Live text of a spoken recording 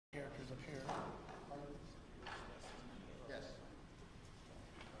Here. Yes.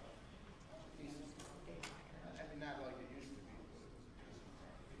 I mean, not like it used to be.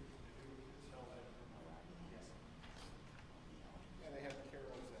 Yeah, they have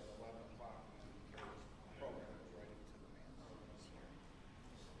carols at 11 o'clock, and then the carols program is right into the man.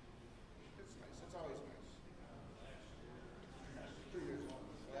 It's nice. It's always nice. 2 years old.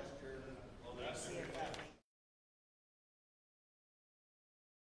 Last year.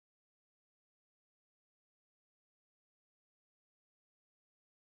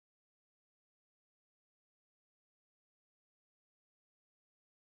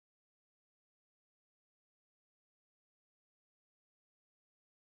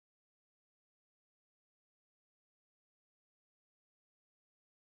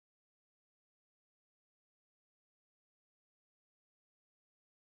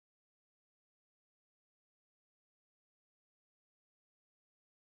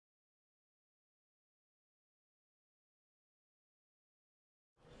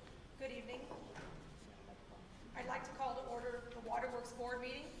 Good evening. I'd like to call to order the Waterworks Board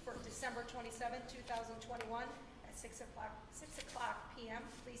meeting for December 27, 2021 at 6 o'clock p.m.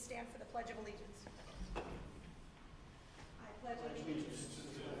 Please stand for the Pledge of Allegiance. I pledge allegiance to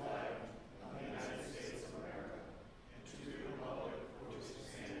the flag of the United States of America and to the republic for which it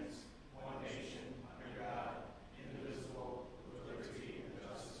stands, one nation, under God, indivisible, with liberty and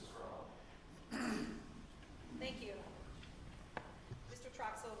justice for all. Thank you. Mr.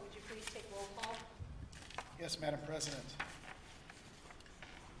 Troxel, would you please take roll call? Yes, Madam President.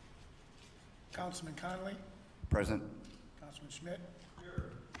 Councilman Conley. Present. Councilman Schmidt.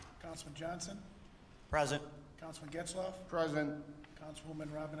 Here. Councilman Johnson. Present. Councilman Getzloff. Present.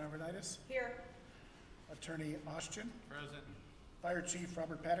 Councilwoman Robin Arvanitis. Here. Attorney Austin. Present. Fire Chief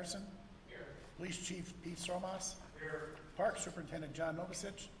Robert Patterson. Here. Police Chief Pete Stromas. Here. Park Superintendent John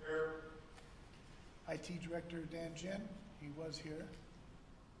Novicic. Here. IT Director Dan Ginn. He was here.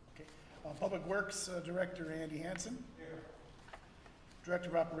 Okay. Public Works Director Andy Hansen. Here. Director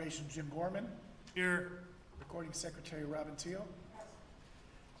of Operations Jim Gorman. Here. Recording Secretary Robin Teal.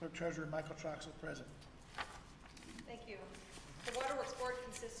 Clerk Treasurer Michael Troxel present. Thank you. The Waterworks Board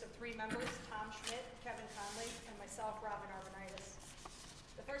consists of 3 members, Tom Schmidt, Kevin Conley, and myself, Robin Arvanitis.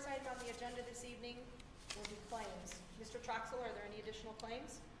 The first item on the agenda this evening will be claims. Mr. Troxel, are there any additional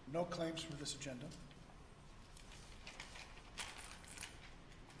claims? No claims for this agenda.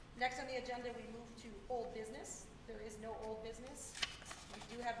 Next on the agenda, we move to old business. There is no old business. We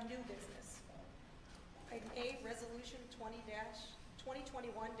do have new business. Item A, Resolution 2021-3,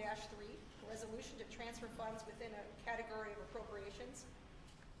 a resolution to transfer funds within a category of appropriations.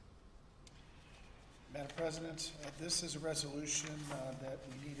 Madam President, this is a resolution that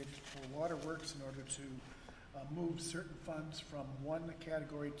we needed for Waterworks in order to move certain funds from one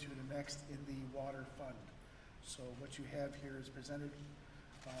category to the next in the water fund. So what you have here is presented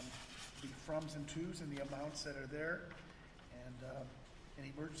the froms and twos and the amounts that are there, and an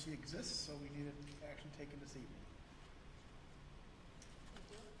emergency exists, so we needed action taken this evening.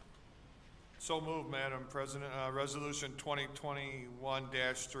 So moved, Madam President. Resolution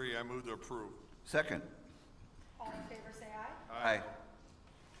 2021-3, I move to approve. Second. All in favor say aye. Aye.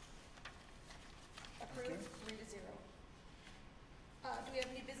 Approved, Okay. 3-0. Do we have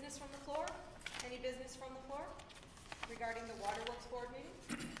any business from the floor? Any business from the floor regarding the Waterworks Board meeting?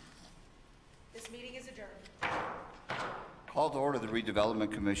 This meeting is adjourned. Call to order the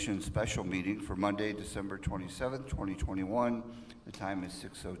Redevelopment Commission special meeting for Monday, December 27th, 2021. The time is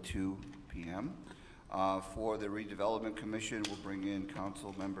 6:02 p.m. For the Redevelopment Commission, we'll bring in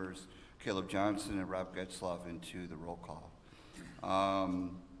council members Caleb Johnson and Rob Getzloff into the roll call.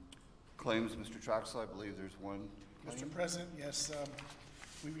 Claims, Mr. Troxel, I believe there's one claim. Mr. President, yes,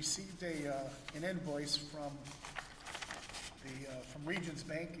 we received an invoice from Regions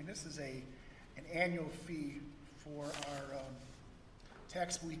Bank, and this is an annual fee for our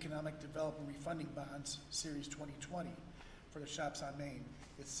taxable economic development refunding bonds, Series 2020, for the shops on Main.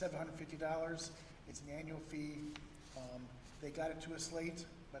 It's $750. It's an annual fee. They got it to us late,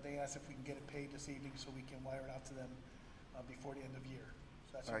 but they asked if we can get it paid this evening so we can wire it out to them before the end of year.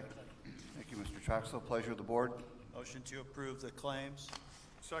 So that's All right. what we're doing. Thank you, Mr. Troxel. Pleasure of the board. Motion to approve the claims.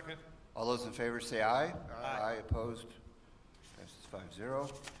 Second. All those in favor say aye. Aye. Opposed? Passes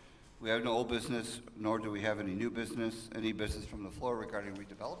 5-0. We have no old business, nor do we have any new business. Any business from the floor regarding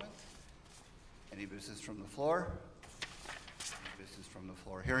redevelopment? Any business from the floor? Any business from the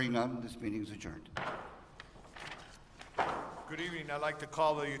floor? Hearing none, this meeting is adjourned. Good evening. I'd like to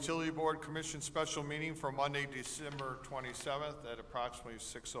call the Utility Board Commission special meeting for Monday, December 27th at approximately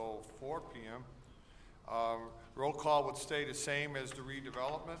 6:04 p.m. Roll call would stay the same as the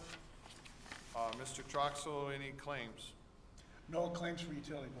redevelopment. Mr. Troxel, any claims? No claims for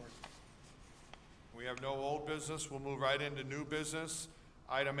utility board. We have no old business. We'll move right into new business.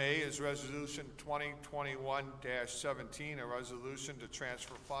 Item A is Resolution 2021-17, a resolution to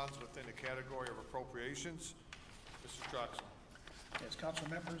transfer funds within the category of appropriations. Mr. Troxel. Yes, council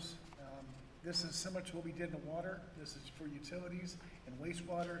members, this is similar to what we did in the water. This is for utilities and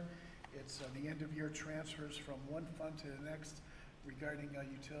wastewater. It's the end-of-year transfers from one fund to the next regarding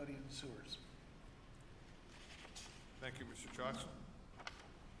utility and sewers. Thank you, Mr. Troxel.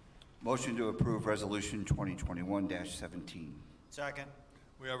 Motion to approve Resolution 2021-17. Second.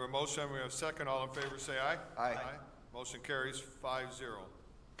 We have a motion, we have a second. All in favor say aye. Aye. Motion carries 5-0.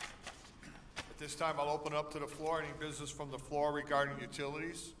 At this time, I'll open up to the floor. Any business from the floor regarding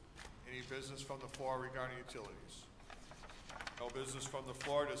utilities? Any business from the floor regarding utilities? No business from the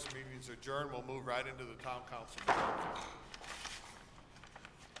floor. This meeting is adjourned. We'll move right into the town council meeting.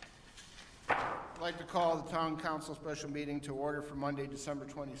 I'd like to call the Town Council special meeting to order for Monday, December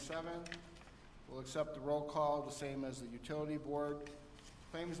 27th. We'll accept the roll call, the same as the Utility Board.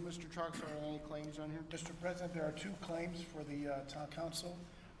 Claims, Mr. Trucks, are there any claims on here? Mr. President, there are two claims for the town council.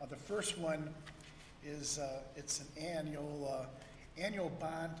 The first one is it's an annual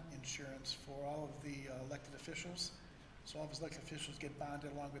bond insurance for all of the elected officials. So all of his elected officials get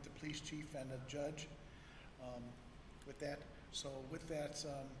bonded along with the police chief and the judge with that. So with that,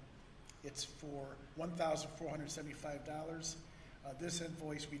 it's for $1,475. This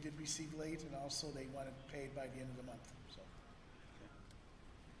invoice we did receive late, and also they want it paid by the end of the month. So.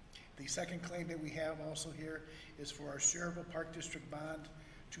 The second claim that we have also here is for our Schererville Park District Bond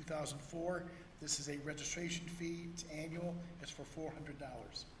 2004. This is a registration fee. It's annual. It's for $400.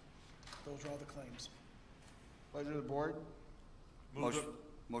 Those are all the claims. Pleasure of the board.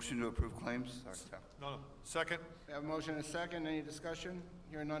 Motion to approve claims. Sorry, Tom. No. Second. We have a motion and a second. Any discussion?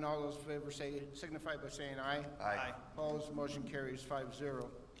 Hearing none, all those in favor signify by saying aye. Aye. Opposed, motion carries 5-0.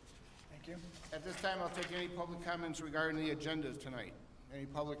 Thank you. At this time, I'll take any public comments regarding the agenda tonight. Any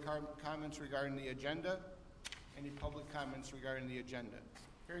public comments regarding the agenda? Any public comments regarding the agenda?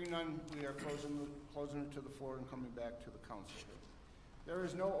 Hearing none, we are closing it to the floor and coming back to the council. There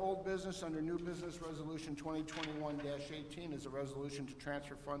is no old business. Under new business, Resolution 2021-18 is a resolution to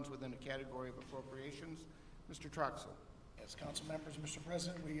transfer funds within a category of appropriations. Mr. Troxel. Yes, council members, Mr.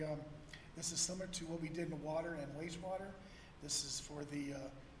 President, this is similar to what we did in water and wastewater. This is for the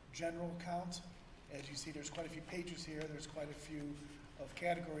general account. As you see, there's quite a few pages here. There's quite a few of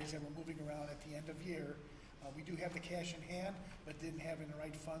categories that we're moving around at the end of year. We do have the cash in hand, but didn't have in the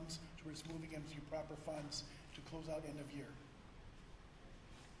right funds, so we're just moving them through proper funds to close out end of year.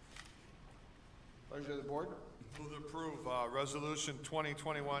 Pleasure of the board. Move to approve Resolution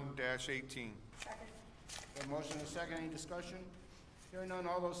 2021-18. Second. We have a motion and a second. Any discussion? Hearing none,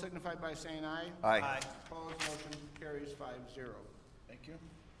 all those signify by saying aye. Aye. Opposed, motion carries 5-0. Thank you.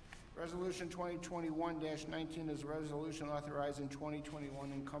 Resolution 2021-19 is a resolution authorizing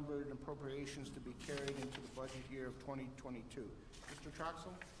 2021 encumbered appropriations to be carried into the budget year of 2022. Mr.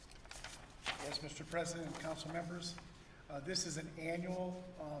 Troxel? Yes, Mr. President and council members, this is an annual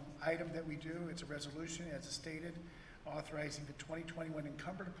item that we do. It's a resolution, as stated, authorizing the 2021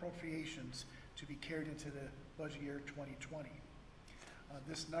 encumbered appropriations to be carried into the budget year 2020.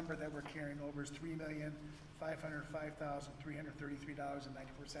 This number that we're carrying over is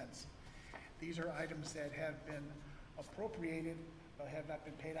 $3,505,333.94. These are items that have been appropriated but have not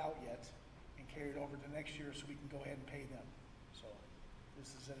been paid out yet and carried over to next year so we can go ahead and pay them. So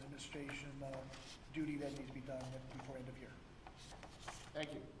this is an administration duty that needs to be done before end of year.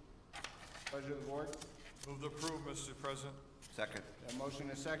 Thank you. Pleasure of the board. Move to approve, Mr. President. Second. A motion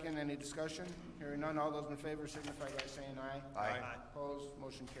and a second. Any discussion? Hearing none, all those in favor signify by saying aye. Aye. Opposed,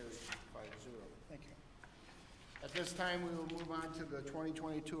 motion carries 5-0. Thank you. At this time, we will move on to the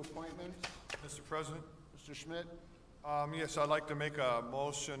 2022 appointments. Mr. President? Mr. Schmidt? Yes, I'd like to make a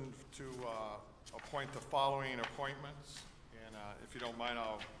motion to appoint the following appointments. And if you don't mind,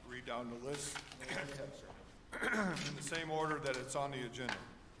 I'll read down the list in the same order that it's on the agenda.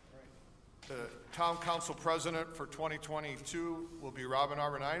 The Town Council President for 2022 will be Robin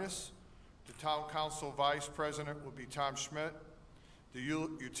Arvanitis. The Town Council Vice President will be Tom Schmidt. The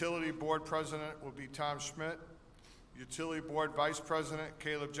Utility Board President will be Tom Schmidt. Utility Board Vice President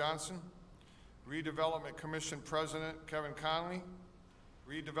Caleb Johnson. Redevelopment Commission President Kevin Conley.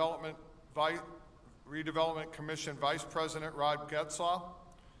 Redevelopment Commission Vice President Rod Getzlaw.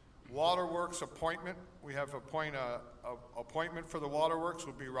 Waterworks appointment, we have appointment for the Waterworks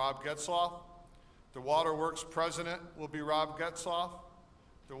will be Rob Getzlaw. The Waterworks President will be Rob Getzlaw.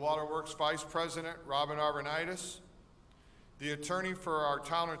 The Waterworks Vice President, Robin Arvanitis. The attorney for our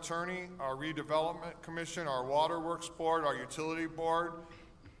town attorney, our redevelopment commission, our waterworks board, our utility board,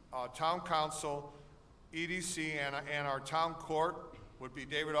 town council, EDC, and our town court would be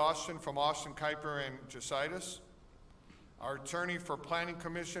David Austin from Austin, Kuiper, and Jositis. Our attorney for planning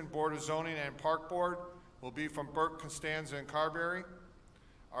commission, board of zoning, and park board will be from Burke, Constanza, and Carberry.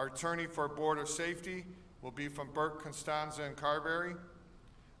 Our attorney for board of safety will be from Burke, Constanza, and Carberry.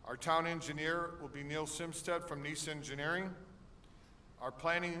 Our town engineer will be Neil Simstead from Nice Engineering. Our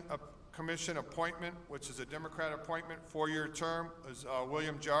planning commission appointment, which is a Democrat appointment, 4-year term, is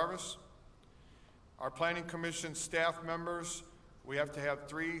William Jarvis. Our planning commission staff members, we have to have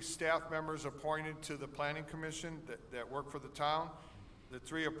 3 staff members appointed to the planning commission that work for the town. The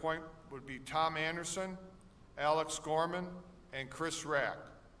 3 appoint would be Tom Anderson, Alex Gorman, and Chris Rack.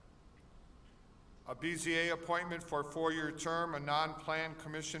 A BZA appointment for a 4-year term, a non-plan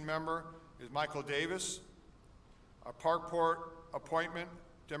commission member, is Michael Davis. A park board appointment,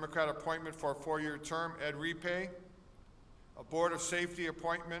 Democrat appointment for a 4-year term, Ed Repay. A board of safety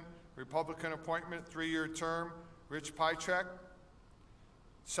appointment, Republican appointment, 3-year term, Rich Pychek.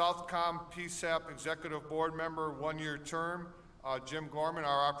 Southcom PSAP executive board member, 1-year term, Jim Gorman,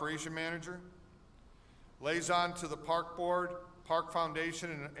 our operation manager. Liaison to the park board, park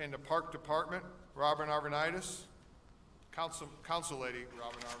foundation, and the park department, Robin Arvanitis. Council lady,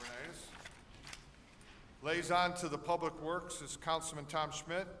 Robin Arvanitis. Liaison to the Public Works is Councilman Tom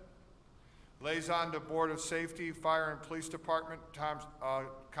Schmidt. Liaison to Board of Safety, Fire and Police Department,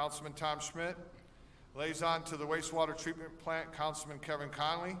 Councilman Tom Schmidt. Liaison to the Wastewater Treatment Plant, Councilman Kevin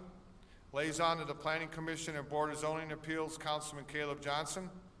Conley. Liaison to the Planning Commission and Board of Zoning Appeals, Councilman Caleb Johnson.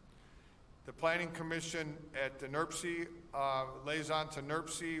 The Planning Commission at the NERPC, liaison to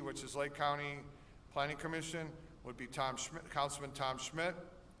NERPC, which is Lake County Planning Commission, would be Councilman Tom Schmidt.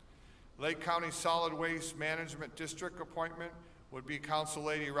 Lake County Solid Waste Management District appointment would be Council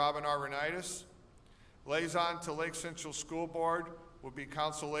Lady Robin Arvanitis. Liaison to Lake Central School Board would be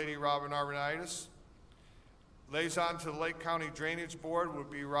Council Lady Robin Arvanitis. Liaison to the Lake County Drainage Board would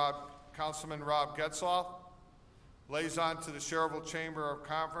be Councilman Rob Getzloff. Liaison to the Schererville Chamber of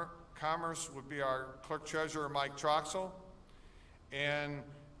Commerce would be our Clerk Treasurer Mike Troxel. And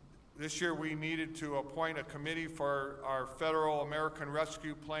this year we needed to appoint a committee for our Federal American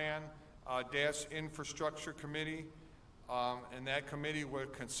Rescue Plan DAS Infrastructure Committee. And that committee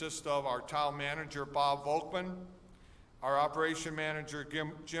would consist of our town manager, Bob Volkman, our operation manager,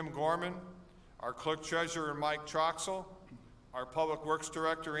 Jim Gorman, our clerk treasurer, Mike Troxel, our public works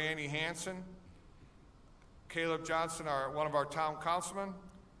director, Andy Hansen, Caleb Johnson, one of our town councilmen,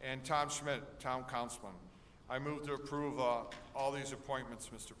 and Tom Schmidt, town councilman. I move to approve all these appointments,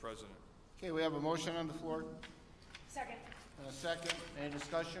 Mr. President. Okay, we have a motion on the floor Second. and a second. Any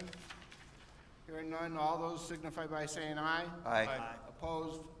discussion? Hearing none, all those signify by saying aye. Aye.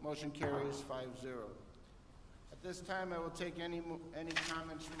 Opposed, motion carries 5-0. At this time, I will take any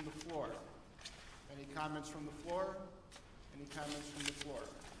comments from the floor. Any comments from the floor? Any comments from the floor?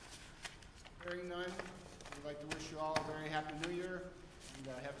 Hearing none, we'd like to wish you all a very happy New Year, and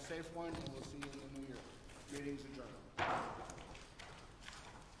have a safe one, and we'll see you in the New Year. Meeting's adjourned.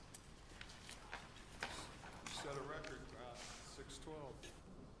 Set a record, 6:12.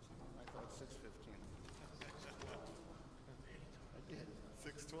 I thought 6:15. I did.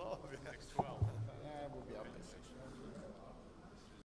 6:12, yeah.